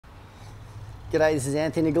G'day, this is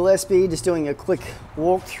Anthony Gillespie, just doing a quick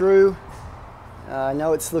walkthrough. I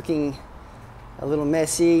know it's looking a little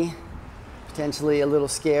messy, potentially a little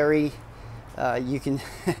scary. You can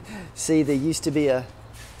see there used to be a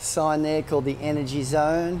sign there called the Energy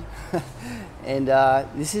Zone, and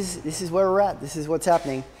this is where we're at. This is what's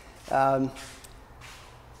happening. That's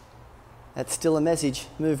still a message.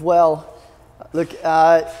 Move well. Look,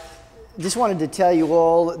 just wanted to tell you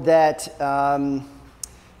all that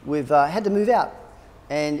we've had to move out,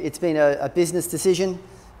 and it's been a business decision.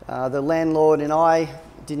 The landlord and I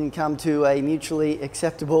didn't come to a mutually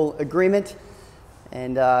acceptable agreement,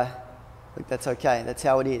 and look, that's okay. That's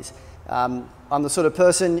how it is. I'm the sort of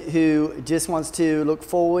person who just wants to look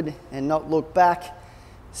forward and not look back.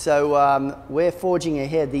 So we're forging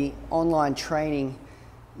ahead. The online training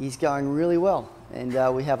is going really well, and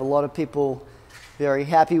we have a lot of people very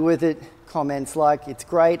happy with it. Comments like, "It's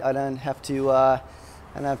great. I don't have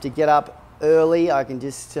to get up early. I can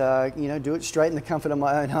just do it straight in the comfort of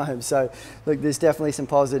my own home." So look, there's definitely some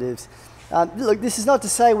positives. Look, this is not to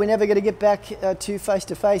say we're never going to get back to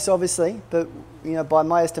face-to-face, obviously, but by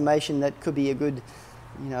my estimation, that could be a good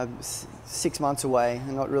 6 months away.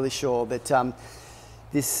 I'm not really sure, but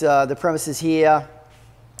the premises here,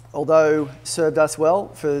 although served us well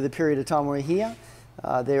for the period of time we're here,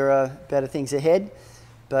 there are better things ahead.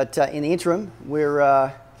 But in the interim,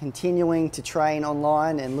 we're continuing to train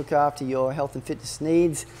online and look after your health and fitness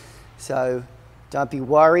needs. So don't be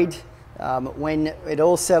worried. When it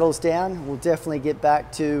all settles down, we'll definitely get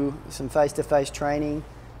back to some face-to-face training.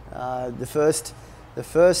 The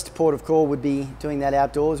first port of call would be doing that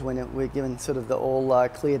outdoors when we're given sort of the all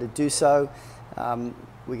clear to do so.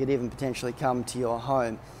 We could even potentially come to your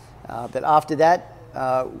home. But after that,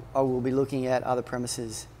 I will be looking at other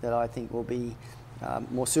premises that I think will be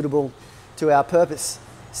more suitable to our purpose.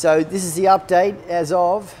 So this is the update as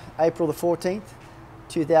of April the 14th,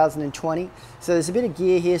 2020. So there's a bit of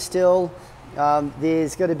gear here still.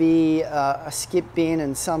 There's got to be a skip bin,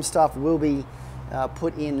 and some stuff will be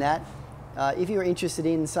put in that. If you're interested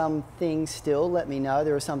in some things still, let me know.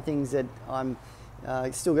 There are some things that I'm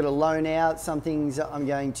still going to loan out, some things I'm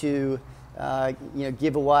going to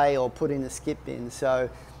give away or put in the skip bin. So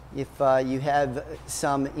if you have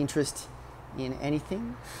some interest in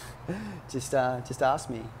anything, just ask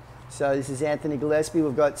me. So this is Anthony Gillespie.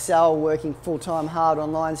 We've got Sal working full-time hard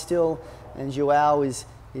online still, and Joao is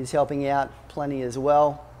helping out plenty as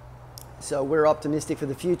well. So we're optimistic for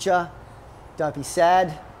the future. Don't be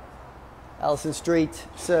sad. Allison Street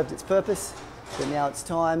served its purpose, but now it's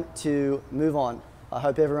time to move on. I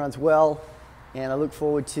hope everyone's well, and I look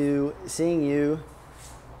forward to seeing you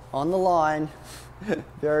on the line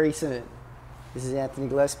very soon. This is Anthony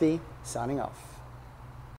Gillespie, signing off.